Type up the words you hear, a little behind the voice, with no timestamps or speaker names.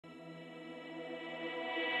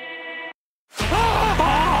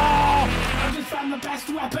best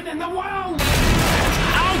weapon in the world!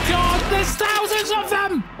 Oh God, there's thousands of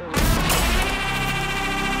them!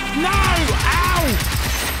 No! Ow!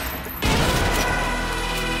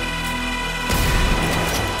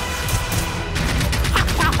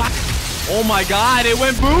 Oh my God, it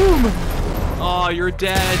went boom! Oh, you're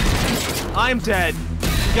dead. I'm dead.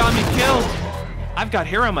 You got me killed. I've got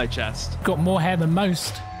hair on my chest. Got more hair than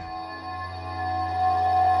most.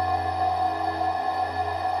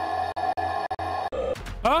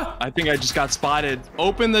 Huh? I think I just got spotted.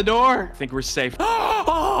 Open the door. I think we're safe.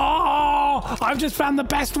 Oh, I've just found the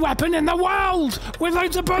best weapon in the world with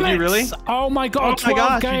loads of bullets. Did you really? Oh my God, Oh my 12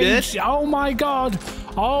 gosh, you gauge. did? Oh my God.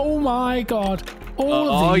 Oh my God. All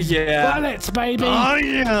of these bullets, baby. Oh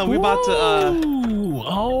yeah, we about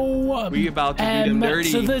to we about to do them M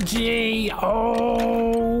dirty. to the G.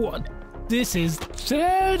 Oh, this is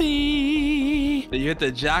dirty. You hit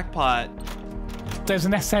the jackpot. There's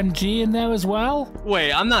an SMG in there as well.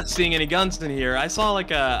 Wait, I'm not seeing any guns in here. I saw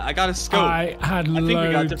like I got a scope. I think we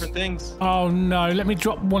got different things. Oh no, let me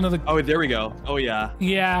drop one of the. Oh, there we go. Oh yeah.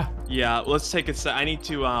 Yeah. Yeah, let's take it. I need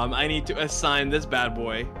to assign this bad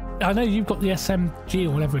boy. I know you've got the SMG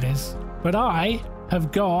or whatever it is, but I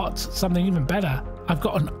have got something even better. I've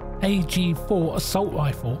got an AG4 assault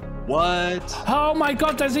rifle. What? Oh my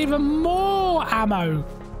God, there's even more ammo.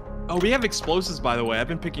 Oh, we have explosives, by the way. I've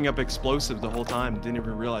been picking up explosives the whole time. Didn't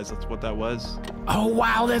even realize that's what that was. Oh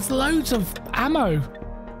wow, there's loads of ammo.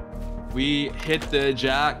 We hit the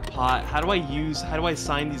jackpot. How do I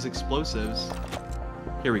assign these explosives?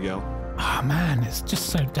 Here we go. Oh man, it's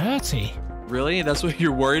just so dirty. Really? That's what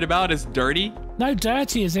you're worried about? It's dirty? No,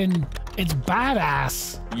 dirty as in it's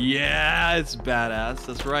badass. Yeah, it's badass.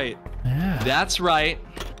 That's right. Yeah. That's right.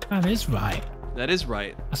 That is right. That is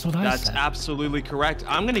right. That's what I said. That's absolutely correct.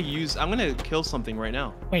 I'm gonna kill something right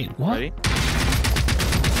now. Wait, what? Ready?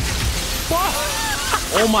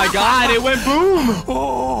 Oh my God, it went boom!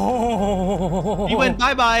 Oh. He went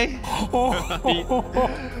bye-bye.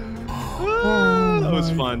 That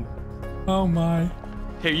was fun. Oh my.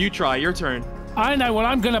 Here, you try. Your turn. I know what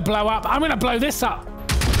I'm gonna blow up. I'm gonna blow this up.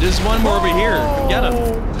 There's one more over here. Get him.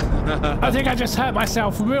 I think I just hurt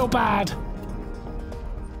myself real bad.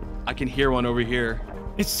 I can hear one over here.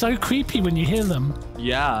 It's so creepy when you hear them.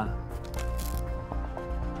 Yeah.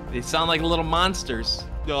 They sound like little monsters.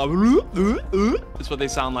 That's what they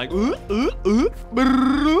sound like. They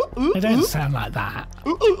don't sound like that.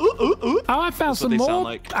 Oh, I found some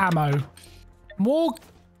more ammo. More.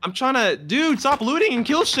 I'm trying to, dude, stop looting and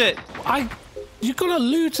kill shit. You gotta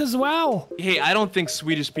loot as well. Hey, I don't think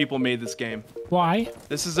Swedish people made this game. Why?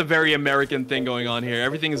 This is a very American thing going on here.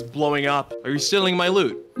 Everything is blowing up. Are you stealing my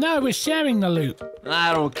loot? No, we're sharing the loot.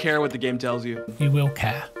 I don't care what the game tells you. You will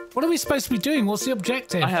care. What are we supposed to be doing? What's the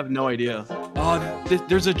objective? I have no idea. Oh,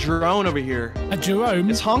 there's a drone over here. A drone?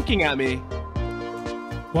 It's honking at me.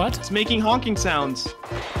 What? It's making honking sounds.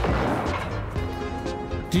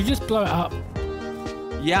 Did you just blow it up?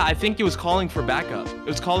 Yeah, I think it was calling for backup. It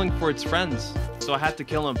was calling for its friends. So I had to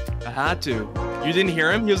kill him. I had to. You didn't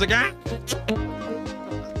hear him? He was like, ah!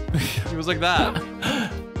 He was like that.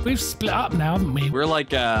 We've split up now, haven't we? We're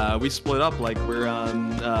like, we split up like we're,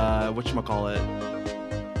 whatchamacallit?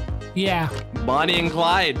 Yeah. Bonnie and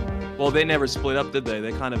Clyde. Well, they never split up, did they?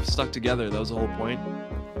 They kind of stuck together. That was the whole point.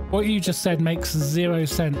 What you just said makes 0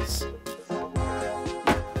 sense.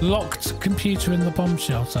 Locked computer in the bomb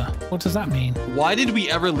shelter. What does that mean? Why did we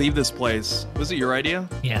ever leave this place? Was it your idea?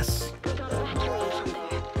 Yes.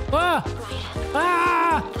 Ah!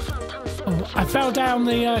 Ah! Oh, I fell down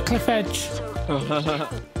the cliff edge.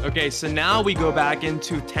 Okay, so now we go back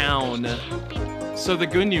into town. So the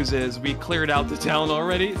good news is we cleared out the town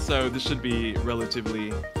already, so this should be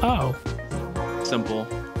relatively simple.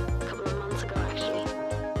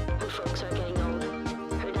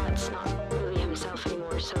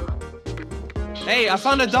 Hey, I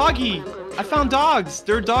found a doggy! I found dogs!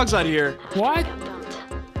 There are dogs out here. What?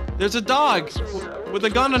 There's a dog with a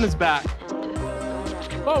gun on his back.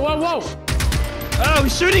 Whoa, whoa, whoa! Oh,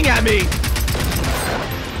 he's shooting at me!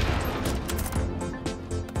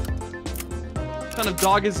 What kind of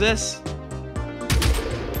dog is this?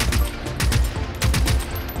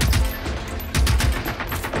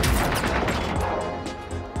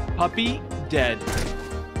 Puppy dead.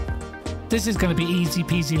 This is going to be easy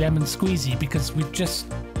peasy lemon squeezy because we've just...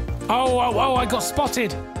 Oh, I got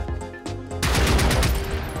spotted.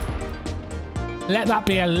 Let that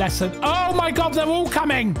be a lesson. Oh my God, they're all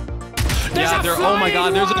coming. Oh my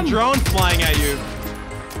God, there's a drone flying at you.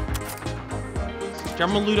 Okay,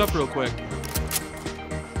 I'm gonna loot up real quick.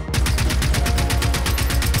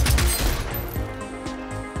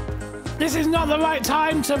 This is not the right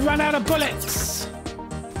time to run out of bullets.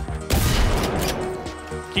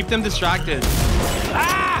 Keep them distracted.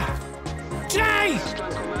 Ah! Jay!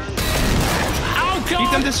 Oh, God!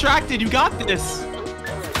 Keep them distracted. You got this.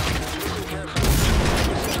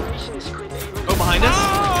 Oh, behind us.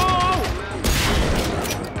 Oh!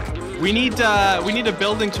 We need a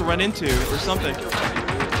building to run into or something.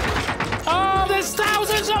 Oh, there's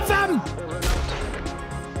thousands of them!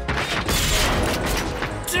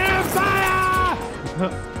 To fire!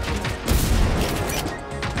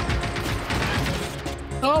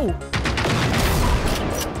 Oh!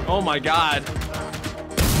 Oh my God!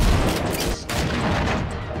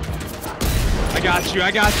 I got you.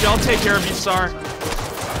 I'll take care of you, Star.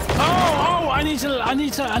 Oh! I need to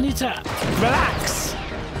relax.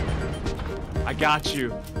 I got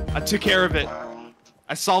you. I took care of it.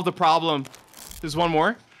 I solved the problem. There's one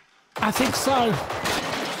more? I think so.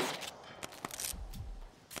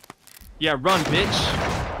 Yeah, run, bitch.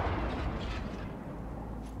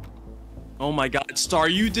 Oh my God, Star,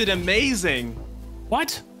 you did amazing.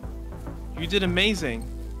 What? You did amazing.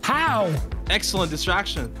 How? Excellent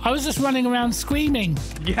distraction. I was just running around screaming.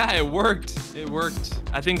 Yeah, it worked. It worked.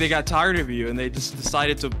 I think they got tired of you and they just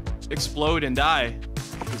decided to explode and die.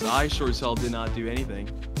 Because I sure as hell did not do anything.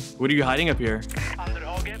 What are you hiding up here? Under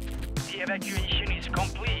August, the evacuation is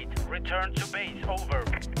complete. Return to base. Over.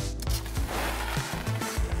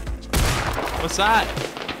 What's that?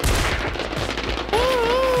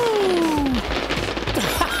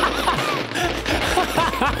 What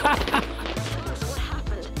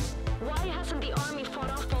happened? Why hasn't the army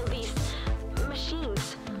fought off all these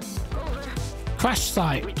machines? Over. Crash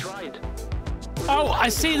site. We tried. Oh, I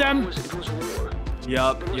see them. It was war.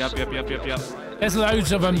 Yup. There's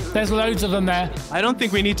loads of them. There's loads of them there. I don't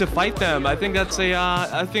think we need to fight them. I think that's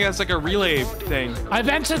like a relay thing. I've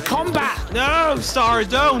entered combat. No, Star,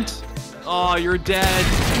 don't. Oh, you're dead.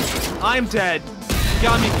 I'm dead. You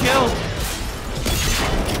got me killed.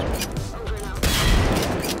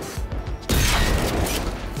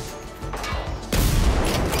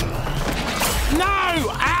 No!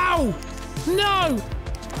 Ow! No!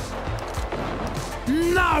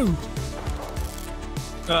 No!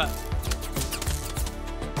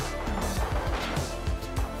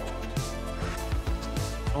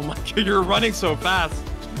 Oh my God, you're running so fast.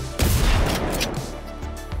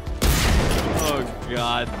 Oh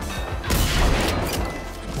God.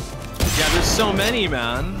 Yeah, there's so many,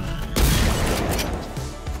 man.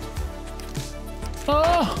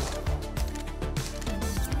 Oh!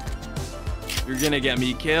 You're gonna get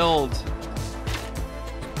me killed.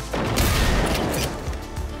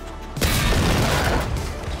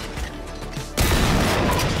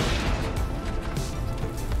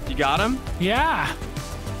 You got him? Yeah.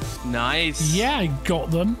 Nice. Yeah, I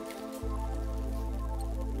got them.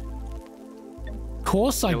 Of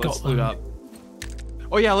course I got Let's them. loot up.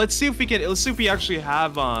 Oh yeah, let's see if we actually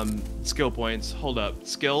have skill points. Hold up.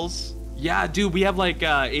 Skills? Yeah, dude, we have like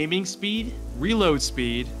aiming speed, reload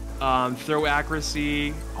speed, throw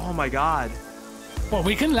accuracy. Oh my God. Well,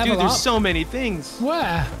 we can level Dude, there's up. so many things.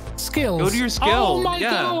 Where? Skills. Go to your skill. Oh my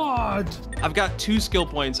Yeah. God. I've got 2 skill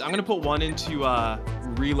points. I'm gonna put one into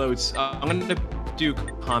reloads. I'm gonna do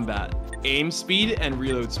combat, aim speed and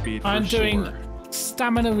reload speed. I'm doing sure.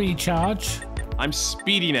 stamina recharge I'm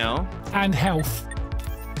speedy now. and health.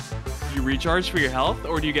 You recharge for your health,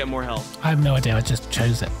 or do you get more health? I have no idea. I just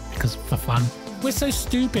chose it because for fun. We're so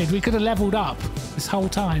stupid. We could have leveled up this whole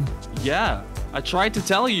time. Yeah, I tried to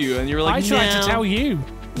tell you, and you were like, I tried "No, to tell you.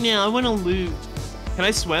 No, I want to loot. Can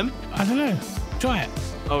I swim? I don't know. Try it.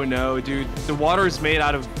 Oh no, dude. The water is made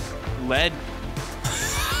out of lead.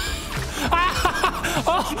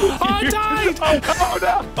 Oh, I died! Oh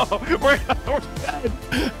no! We're dead.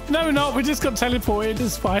 No, we're not. We just got teleported.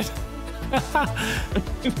 It's fine.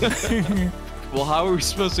 Well, how are we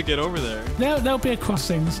supposed to get over there? There'll be a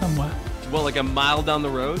crossing somewhere. Well, like a mile down the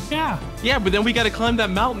road? Yeah. Yeah, but then we gotta climb that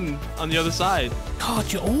mountain on the other side.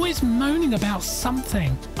 God, you're always moaning about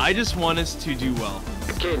something. I just want us to do well.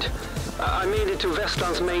 Kid, I made it to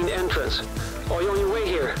Vestland's main entrance. Are you on your way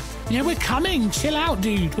here? Yeah, we're coming. Chill out,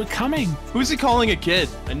 dude. We're coming. Who's he calling a kid?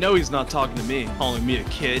 I know he's not talking to me, calling me a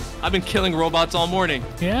kid. I've been killing robots all morning.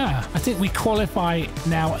 Yeah. I think we qualify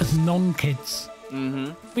now as non-kids.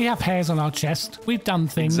 Mm-hmm. We have hairs on our chest. We've done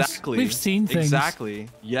things. Exactly. We've seen things. Exactly.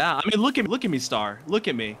 Yeah. I mean, look at me, Star. Look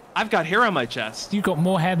at me. I've got hair on my chest. You got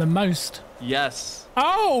more hair than most. Yes.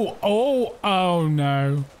 Oh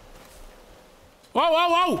no.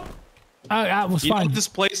 Whoa. Oh, that was You know fun. what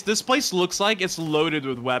this place looks like? It's loaded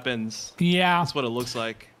with weapons. Yeah. That's what it looks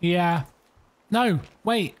like. Yeah. No,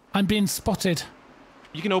 wait. I'm being spotted.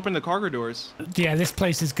 You can open the cargo doors. Yeah, this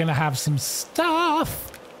place is going to have some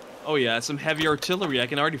stuff. Oh yeah, some heavy artillery. I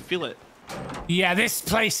can already feel it. Yeah, this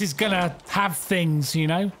place is gonna have things, you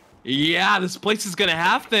know? Yeah, this place is gonna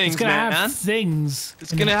have things, It's gonna man. have things.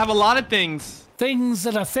 It's gonna have a lot of things. Things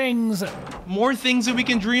that are things. More things that we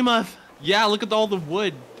can dream of. Yeah, look at all the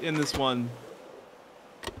wood in this one.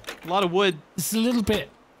 A lot of wood. It's a little bit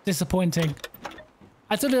disappointing.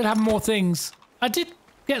 I thought it would have more things. I did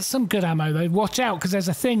get some good ammo though. Watch out, because there's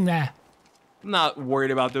a thing there. I'm not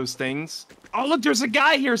worried about those things. Oh, look, there's a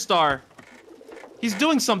guy here, Star. He's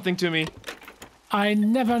doing something to me. I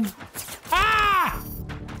never... Ah!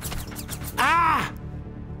 Ah!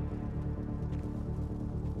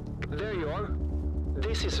 There you are.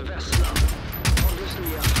 This is Vesna.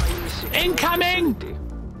 Obviously a highly secure Incoming! facility.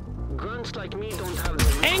 Grunts like me don't have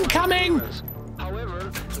the Incoming! clearance.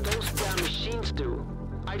 However, those damn machines do.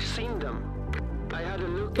 I've seen them. I had a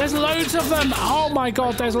look. There's loads of them. Oh my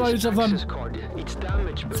god, there's loads of them. It's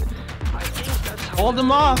damaged, but I think that's how Hold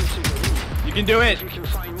them off. You can do it. If you can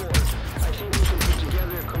find more, I think we can put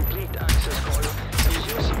together a complete access card and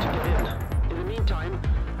use it to get in. In the meantime,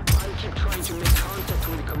 I'll keep trying to make contact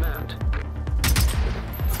with the command.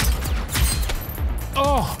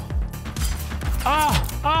 Oh. Ah.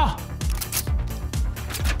 Ah.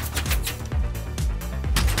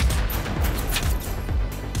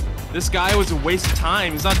 This guy was a waste of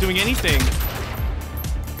time. He's not doing anything.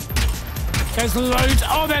 There's loads.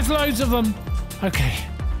 Oh, there's loads of them. Okay.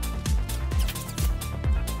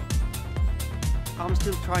 I'm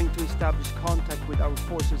still trying to establish contact with our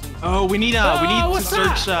forces. Oh, we need to what's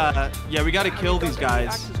search. Yeah, we gotta kill these guys.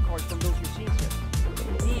 Access cards from those machines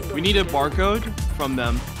yet. We need a barcode from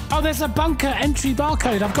them. Oh, there's a bunker entry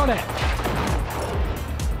barcode. I've got it.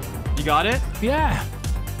 You got it? Yeah.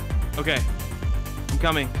 Okay. I'm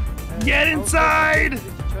coming. Get inside!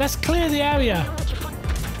 Let's clear the area.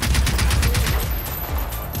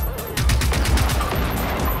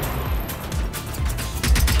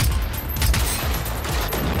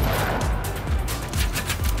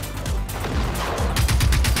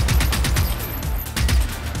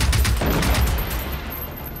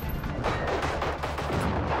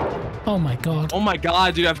 Oh my god. Oh my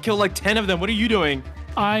god, dude, I've killed like 10 of them. What are you doing?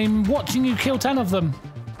 I'm watching you kill 10 of them.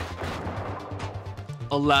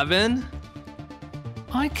 11?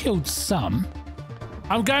 I killed some.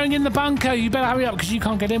 I'm going in the bunker. You better hurry up because you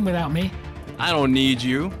can't get in without me. I don't need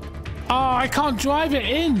you. Oh, I can't drive it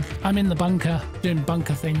in. I'm in the bunker doing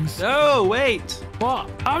bunker things. No, wait. What?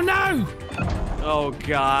 Oh no! Oh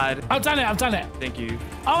god. I've done it. I've done it. Thank you.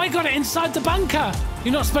 Oh, I got it inside the bunker.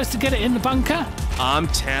 You're not supposed to get it in the bunker? I'm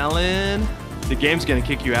telling. The game's gonna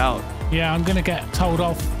kick you out. Yeah, I'm gonna get told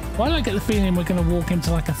off. Why do I get the feeling we're gonna walk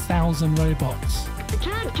into like 1,000 robots?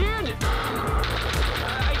 Kid!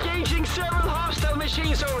 Engaging several hostile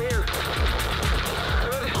machines over here.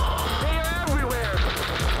 They are everywhere.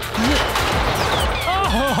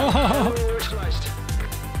 Oh! We're sliced.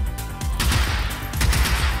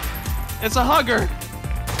 It's a hugger.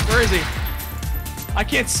 Where is he? I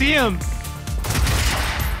can't see him.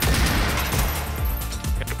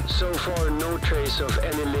 So far, no trace of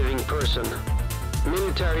any living person,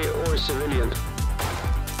 military or civilian.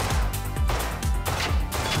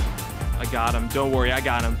 I got him. Don't worry, I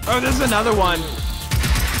got him. Oh, there's another one.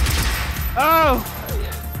 Oh!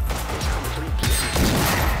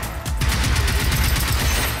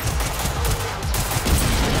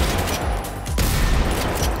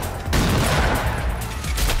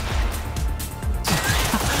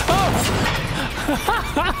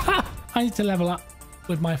 I need to level up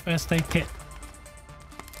with my first aid kit.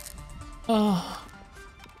 Oh,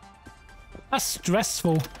 that's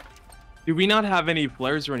stressful. Do we not have any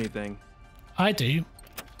flares or anything? I do.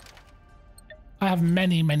 I have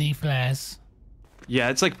many, many flares. Yeah,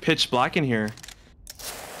 it's like pitch black in here.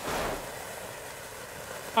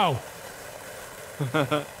 Oh.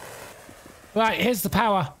 Right, here's the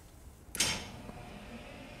power.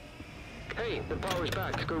 Hey, the power's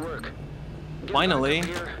back. Good work. Get Finally. back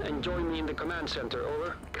up here and join me in the command center.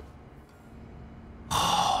 Over.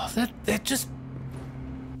 Oh, they're just...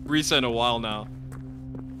 Recent a while now.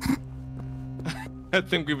 I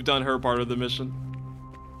think we've done her part of the mission.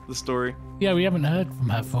 The story. Yeah, we haven't heard from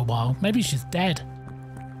her for a while. Maybe she's dead.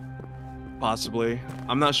 Possibly.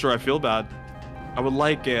 I'm not sure I feel bad. I would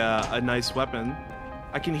like a nice weapon.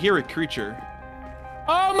 I can hear a creature.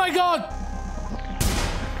 Oh my god!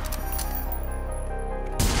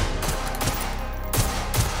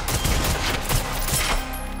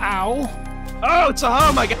 Ow. Oh, it's a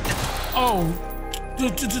oh my god! Oh.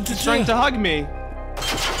 It's trying to hug me.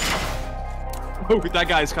 Oh, that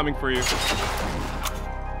guy's coming for you.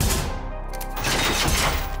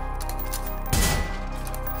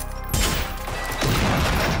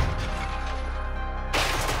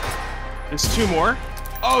 There's 2 more.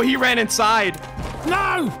 Oh, he ran inside.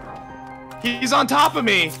 No! He's on top of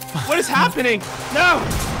me. What is happening? No!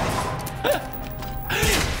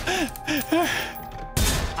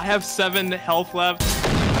 I have 7 health left.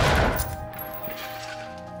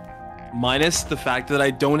 Minus the fact that I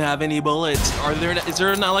don't have any bullets. Is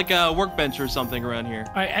there not like a workbench or something around here?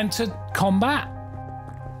 I entered combat.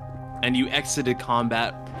 And you exited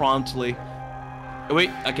combat promptly. Oh,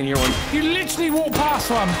 wait, I can hear one. You literally walked past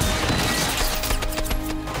one.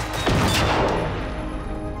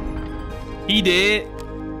 He did.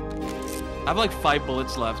 I have like 5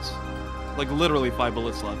 bullets left. Like literally 5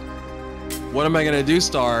 bullets left. What am I gonna do,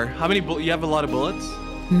 Star? How many you have a lot of bullets?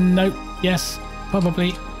 Nope. Yes,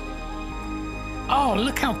 probably. Oh,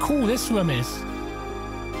 look how cool this room is.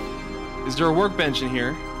 Is there a workbench in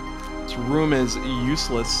here? This room is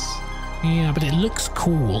useless. Yeah, but it looks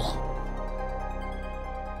cool.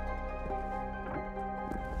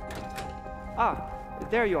 Ah,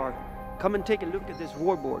 there you are. Come and take a look at this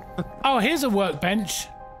warboard. Oh, here's a workbench.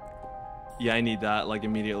 Yeah, I need that, like,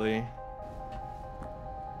 immediately.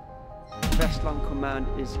 Westland Command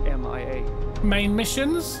is MIA. Main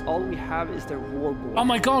missions? All we have is their warboard. Oh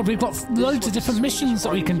my god, we've got loads of different missions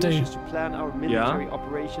that we can do. To plan our military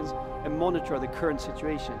operations and monitor the current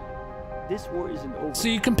situation. This war isn't over. So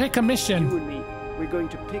you can pick a mission. You and me, we're going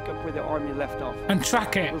to pick up where the army left off. And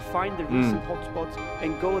track it. We'll find the recent hotspots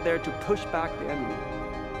and go there to push back the enemy.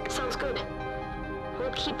 Sounds good.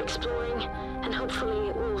 We'll keep exploring, and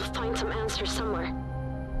hopefully we'll find some answers somewhere.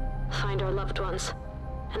 Find our loved ones,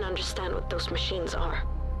 and understand what those machines are.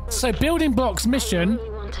 So building blocks mission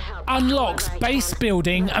unlocks base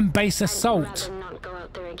building and base assault. Not go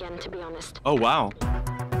out there again, to be honest. Oh, wow.